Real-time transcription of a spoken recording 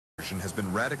function has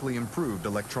been radically improved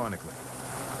electronically.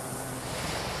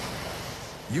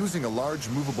 Using a large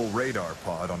movable radar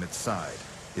pod on its side,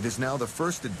 it is now the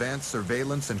first advanced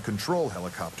surveillance and control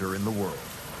helicopter in the world.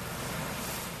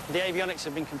 The avionics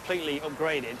have been completely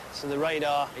upgraded, so the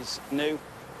radar is new.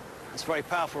 It's a very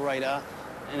powerful radar,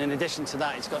 and in addition to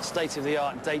that, it's got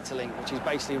state-of-the-art data link, which is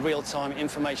basically real-time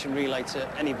information relay to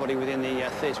anybody within the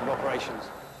theatre of operations.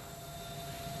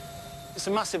 It's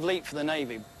a massive leap for the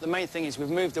Navy. The main thing is we've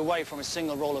moved away from a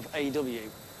single role of AW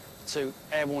to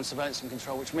airborne surveillance and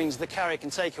control, which means the carrier can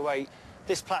take away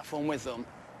this platform with them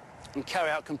and carry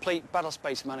out complete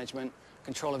battlespace management,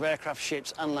 control of aircraft,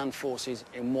 ships and land forces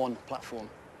in one platform.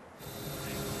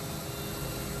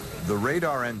 The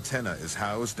radar antenna is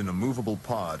housed in a movable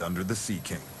pod under the Sea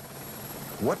King.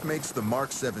 What makes the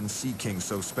Mark 7 Sea King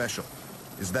so special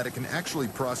is that it can actually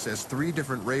process 3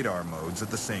 different radar modes at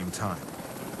the same time.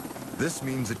 This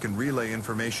means it can relay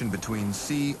information between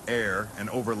sea, air, and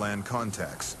overland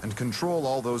contacts and control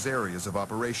all those areas of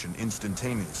operation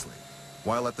instantaneously,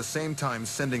 while at the same time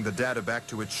sending the data back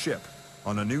to its ship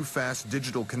on a new fast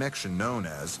digital connection known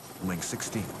as Link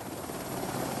 16.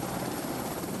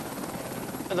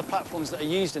 The platforms that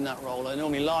are used in that role are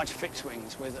normally large fixed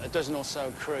wings with a dozen or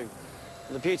so crew.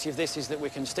 The beauty of this is that we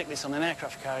can stick this on an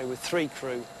aircraft carrier with 3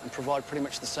 crew and provide pretty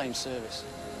much the same service.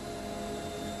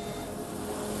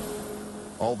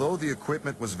 Although the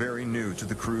equipment was very new to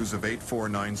the crews of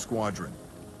 849 Squadron,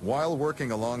 while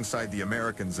working alongside the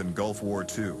Americans in Gulf War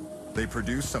II, they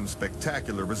produced some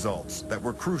spectacular results that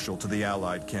were crucial to the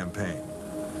Allied campaign.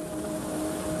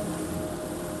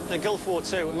 In Gulf War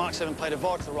II, Mark 7 played a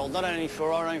vital role not only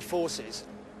for our own forces,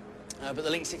 but the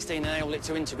Link 16 enabled it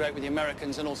to integrate with the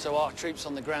Americans and also our troops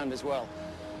on the ground as well.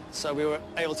 So we were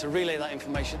able to relay that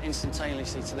information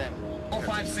instantaneously to them.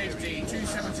 45 safety,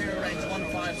 270 range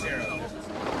 150.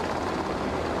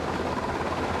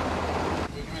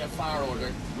 We're giving a fire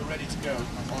order. We're ready to go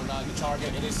on the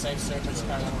target. It is safe surface.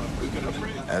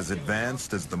 As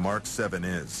advanced as the Mark 7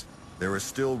 is, there is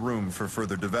still room for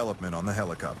further development on the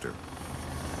helicopter.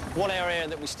 One area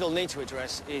that we still need to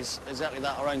address is exactly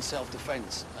that, our own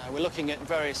self-defence. We're looking at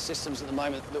various systems at the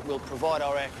moment that will provide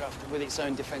our aircraft with its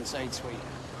own defence aid suite.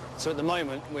 So at the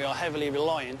moment, we are heavily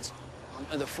reliant on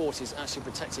other forces actually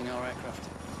protecting our aircraft.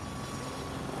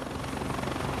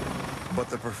 But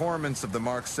the performance of the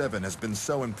Mark 7 has been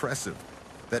so impressive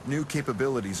that new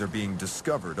capabilities are being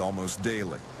discovered almost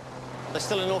daily. There's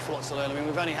still an awful lot to learn. I mean,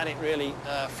 we've only had it really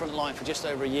frontline for just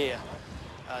over a year.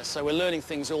 So we're learning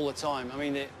things all the time. I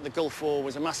mean, the Gulf War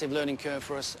was a massive learning curve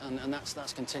for us, and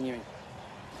that's continuing.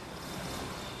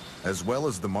 As well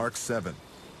as the Mark 7,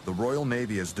 the Royal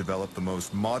Navy has developed the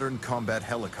most modern combat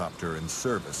helicopter in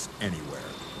service anywhere.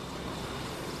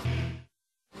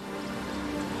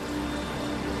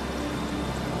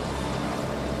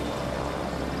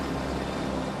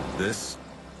 This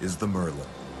is the Merlin.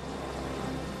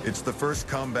 It's the first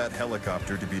combat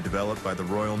helicopter to be developed by the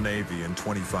Royal Navy in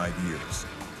 25 years.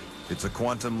 It's a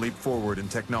quantum leap forward in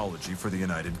technology for the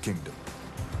United Kingdom.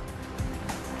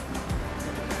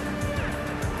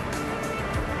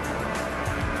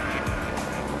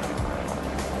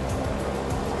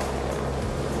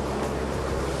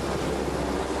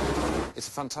 It's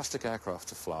a fantastic aircraft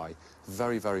to fly,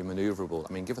 very, very manoeuvrable.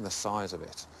 I mean, given the size of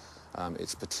it,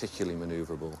 it's particularly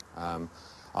manoeuvrable.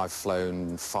 I've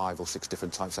flown 5 or 6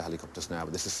 different types of helicopters now,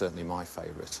 but this is certainly my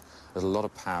favourite. There's a lot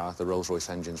of power. The Rolls-Royce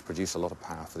engines produce a lot of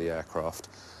power for the aircraft,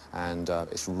 and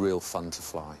it's real fun to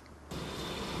fly.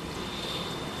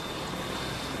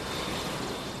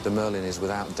 The Merlin is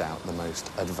without doubt the most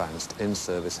advanced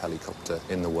in-service helicopter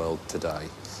in the world today.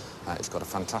 It's got a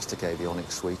fantastic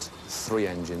avionics suite, 3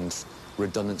 engines,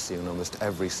 redundancy in almost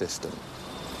every system.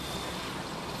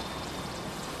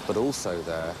 But also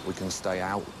there, we can stay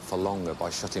out for longer by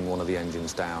shutting one of the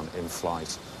engines down in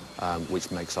flight,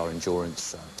 which makes our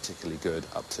endurance particularly good,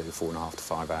 up to 4.5 to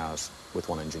 5 hours with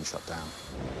one engine shut down.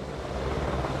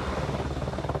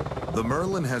 The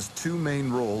Merlin has 2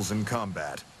 main roles in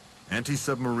combat: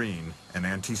 anti-submarine and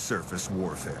anti-surface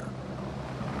warfare.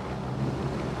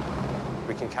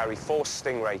 We can carry 4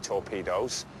 Stingray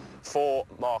torpedoes, 4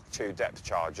 Mark II depth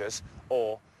chargers,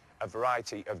 or a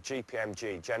variety of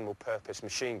GPMG general purpose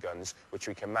machine guns which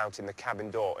we can mount in the cabin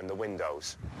door and the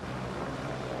windows.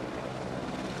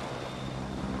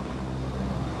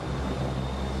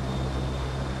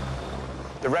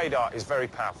 The radar is very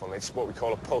powerful. It's what we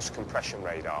call a pulse compression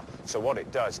radar. So what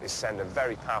it does is send a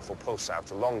very powerful pulse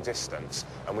out a long distance,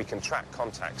 and we can track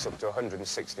contacts up to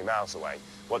 160 miles away.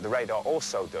 What the radar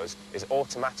also does is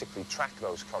automatically track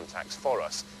those contacts for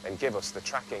us and give us the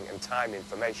tracking and time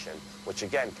information, which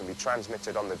again can be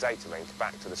transmitted on the data link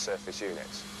back to the surface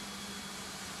units.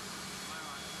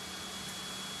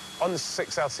 On the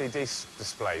 6 LCD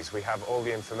displays, we have all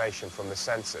the information from the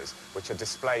sensors, which are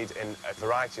displayed in a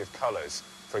variety of colours.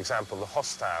 For example, the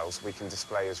hostiles we can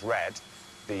display as red,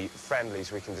 the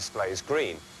friendlies we can display as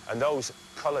green, and those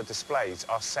colour displays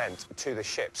are sent to the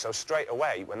ship. So straight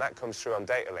away, when that comes through on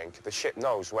data link, the ship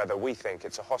knows whether we think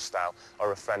it's a hostile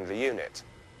or a friendly unit.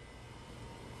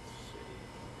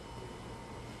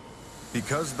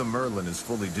 Because the Merlin is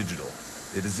fully digital,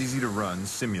 it is easy to run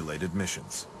simulated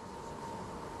missions.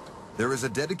 There is a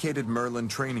dedicated Merlin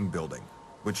training building,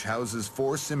 which houses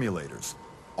 4 simulators,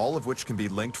 all of which can be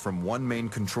linked from one main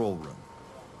control room.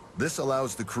 This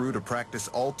allows the crew to practice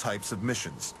all types of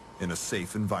missions in a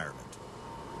safe environment.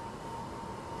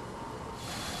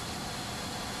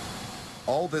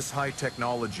 All this high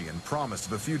technology and promise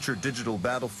of a future digital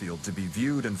battlefield to be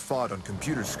viewed and fought on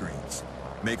computer screens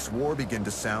makes war begin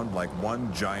to sound like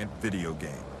one giant video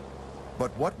game.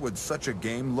 But what would such a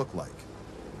game look like?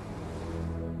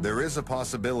 There is a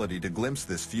possibility to glimpse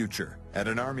this future at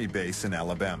an Army base in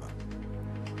Alabama.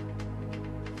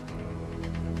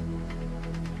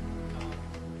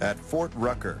 At Fort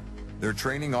Rucker, they're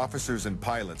training officers and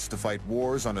pilots to fight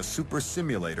wars on a super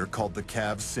simulator called the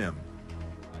Cav Sim.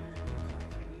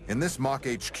 In this mock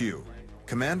HQ,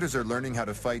 commanders are learning how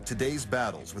to fight today's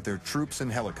battles with their troops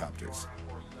and helicopters.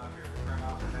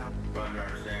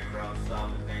 Crowd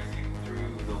south advancing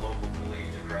through the local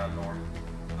police to crowd north.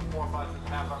 The 4 buses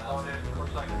have unloaded.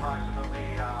 Looks like approximately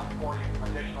 40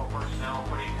 additional personnel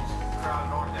putting crowd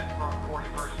north at 40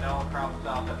 personnel, crowd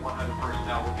south at 100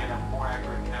 personnel. We'll get a more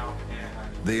accurate count.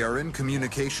 They are in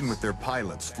communication with their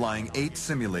pilots flying 8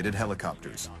 simulated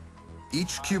helicopters.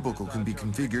 Each cubicle can be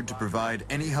configured to provide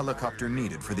any helicopter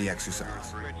needed for the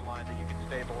exercise. Ridge line that you can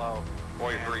stay below.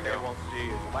 Boy, free They go. won't see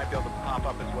you. Might be able to pop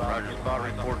up as well. Roger. About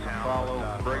reports to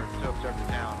follow. Break to observe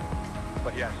the town.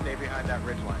 But yeah, stay behind that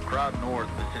ridge line. Crowd north,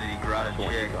 vicinity garage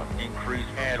check, increase.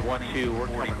 And 1-2, we're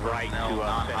coming right to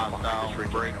San behind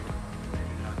this ridge.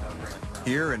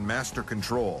 Here in Master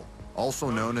Control,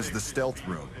 also known as the Stealth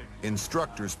Room,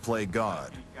 instructors play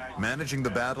God, managing the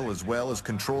battle as well as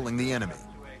controlling the enemy.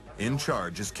 In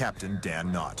charge is Captain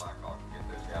Dan Knott.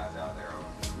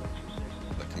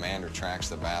 The commander tracks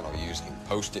the battle using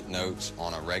post-it notes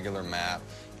on a regular map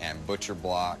and butcher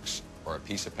blocks or a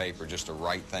piece of paper just to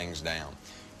write things down.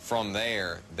 From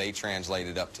there, they translate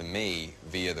it up to me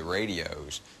via the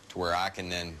radios to where I can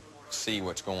then see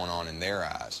what's going on in their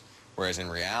eyes. Whereas in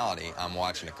reality, I'm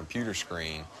watching a computer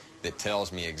screen that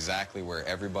tells me exactly where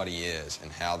everybody is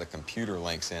and how the computer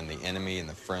links in the enemy and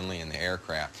the friendly and the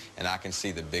aircraft, and I can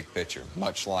see the big picture,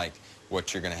 much like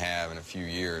what you're going to have in a few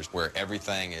years, where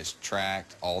everything is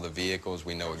tracked, all the vehicles,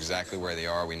 we know exactly where they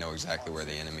are, we know exactly where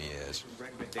the enemy is.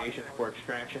 Recommendation for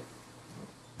extraction.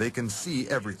 They can see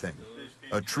everything,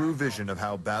 a true vision of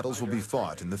how battles will be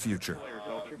fought in the future.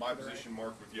 My position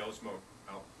marked with yellow smoke.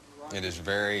 Out. It is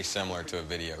very similar to a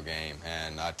video game,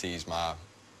 and I tease my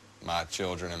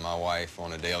children and my wife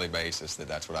on a daily basis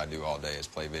that's what I do all day is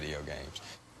play video games.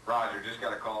 Roger, just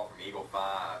got a call from Eagle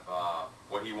 5.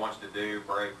 What he wants to do,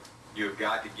 break. You have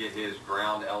got to get his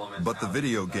ground elements. But the out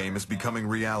video of game is becoming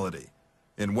reality.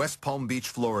 In West Palm Beach,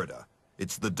 Florida,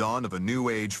 it's the dawn of a new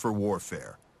age for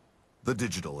warfare, the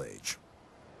digital age.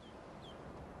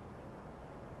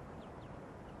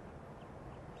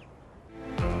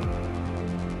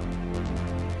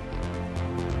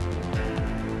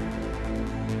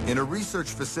 In a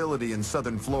research facility in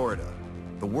southern Florida,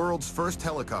 the world's first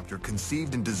helicopter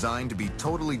conceived and designed to be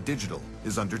totally digital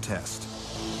is under test.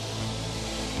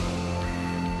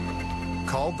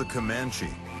 Called the Comanche,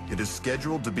 it is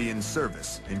scheduled to be in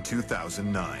service in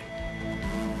 2009.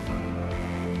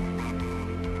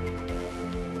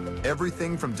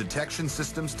 Everything from detection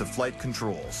systems to flight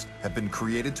controls have been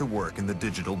created to work in the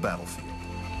digital battlefield.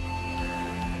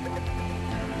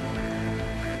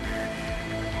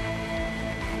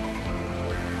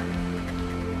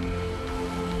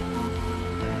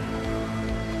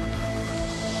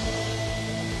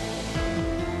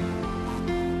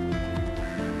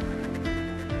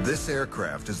 This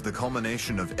aircraft is the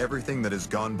culmination of everything that has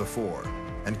gone before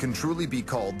and can truly be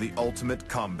called the ultimate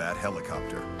combat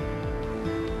helicopter.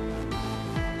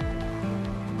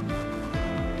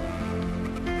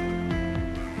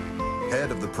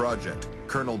 Head of the project,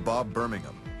 Colonel Bob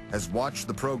Birmingham, has watched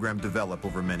the program develop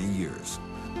over many years.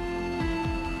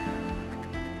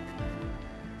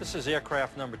 This is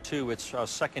aircraft number 2. It's our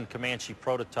second Comanche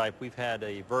prototype. We've had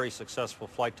a very successful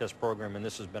flight test program, and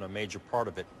this has been a major part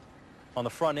of it. On the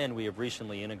front end, we have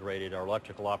recently integrated our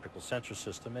electrical optical sensor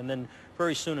system, and then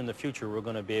very soon in the future, we're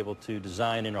going to be able to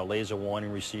design in our laser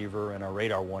warning receiver and our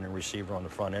radar warning receiver on the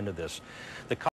front end of this. The